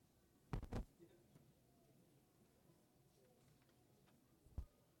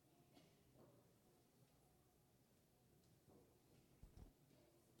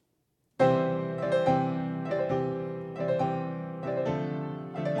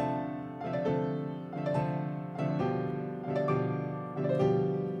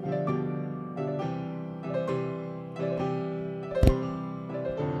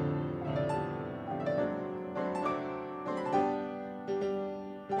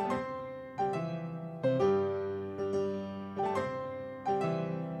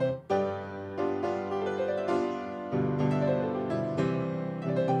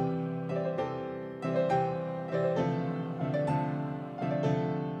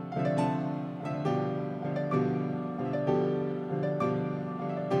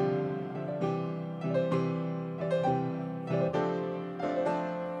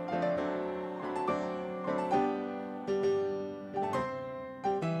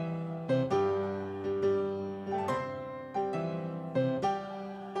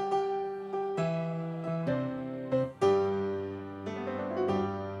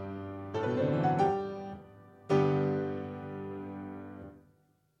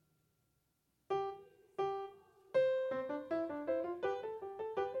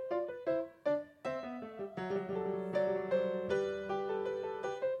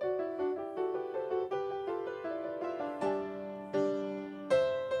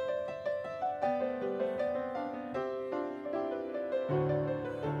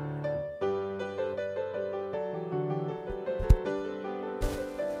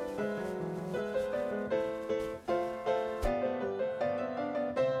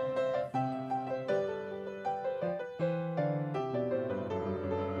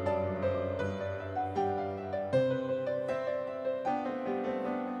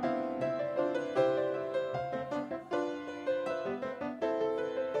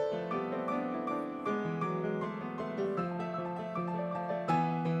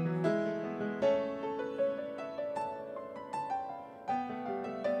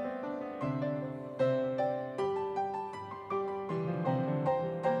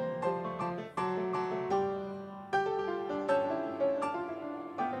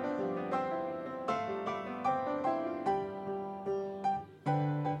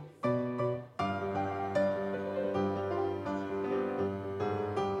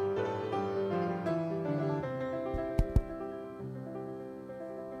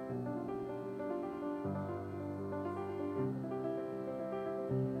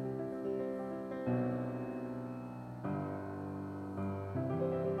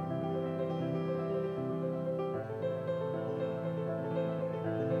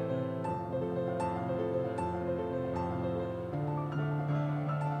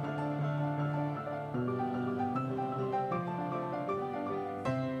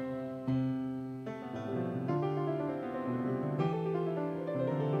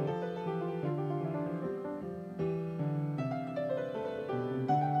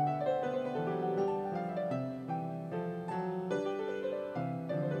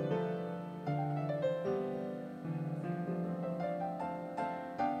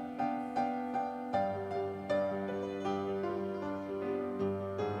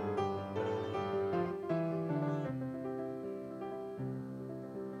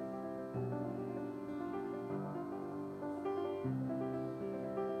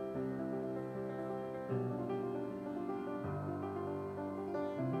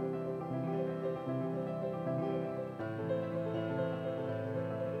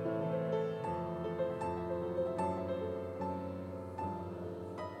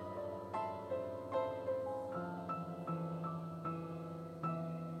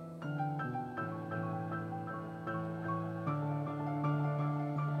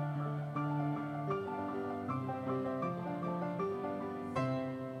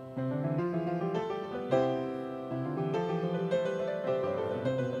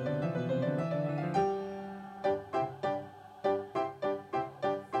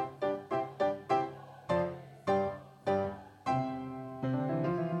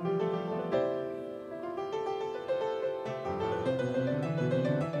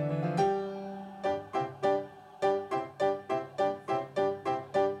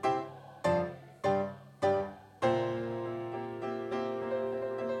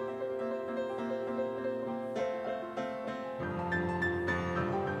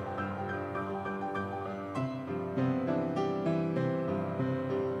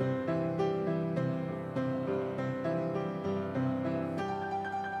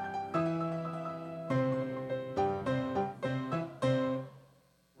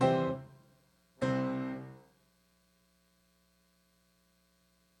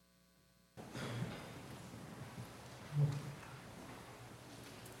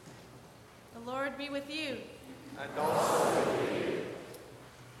Lord be with you. And also with you.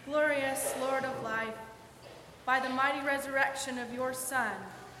 Glorious Lord of life, by the mighty resurrection of your Son,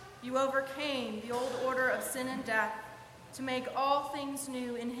 you overcame the old order of sin and death to make all things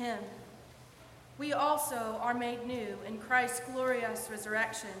new in him. We also are made new in Christ's glorious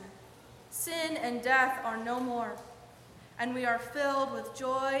resurrection. Sin and death are no more, and we are filled with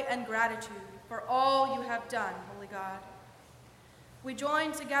joy and gratitude for all you have done, Holy God. We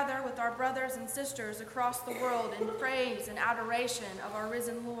join together with our brothers and sisters across the world in praise and adoration of our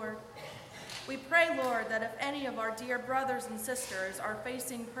risen Lord. We pray, Lord, that if any of our dear brothers and sisters are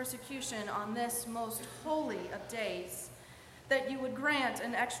facing persecution on this most holy of days, that you would grant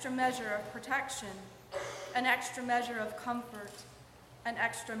an extra measure of protection, an extra measure of comfort, an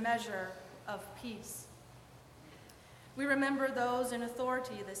extra measure of peace. We remember those in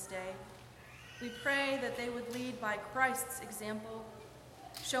authority this day. We pray that they would lead by Christ's example,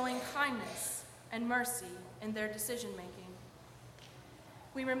 showing kindness and mercy in their decision-making.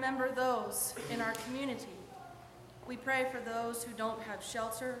 We remember those in our community. We pray for those who don't have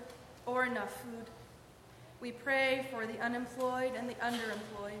shelter or enough food. We pray for the unemployed and the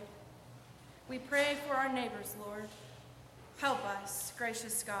underemployed. We pray for our neighbors, Lord. Help us,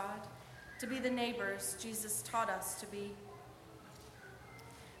 gracious God, to be the neighbors Jesus taught us to be.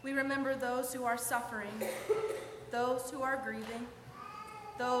 We remember those who are suffering, those who are grieving,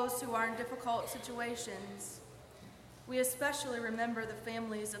 those who are in difficult situations. We especially remember the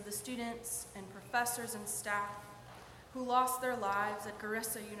families of the students and professors and staff who lost their lives at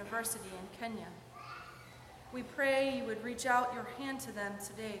Garissa University in Kenya. We pray you would reach out your hand to them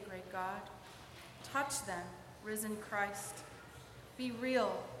today, great God. Touch them, risen Christ. Be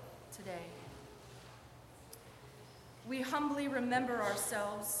real today. We humbly remember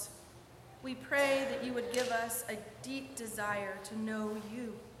ourselves. We pray that you would give us a deep desire to know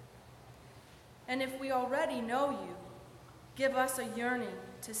you. And if we already know you, give us a yearning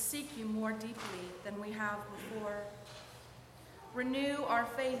to seek you more deeply than we have before. Renew our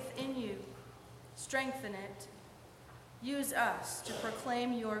faith in you. Strengthen it. Use us to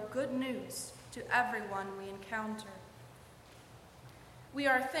proclaim your good news to everyone we encounter. We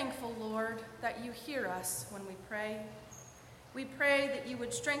are thankful, Lord, that you hear us when we pray. We pray that you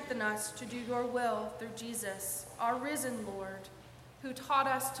would strengthen us to do your will through Jesus, our risen Lord, who taught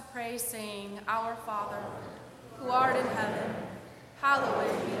us to pray, saying, Our Father, who art in heaven,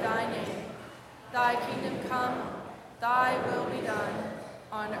 hallowed be thy name. Thy kingdom come, thy will be done,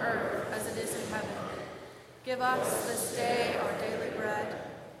 on earth as it is in heaven. Give us this day our daily bread,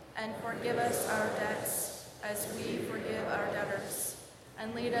 and forgive us our debts as we forgive our debtors.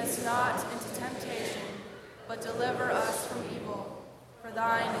 And lead us not into temptation, but deliver us from evil. For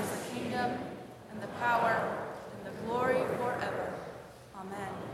thine is the kingdom, and the power,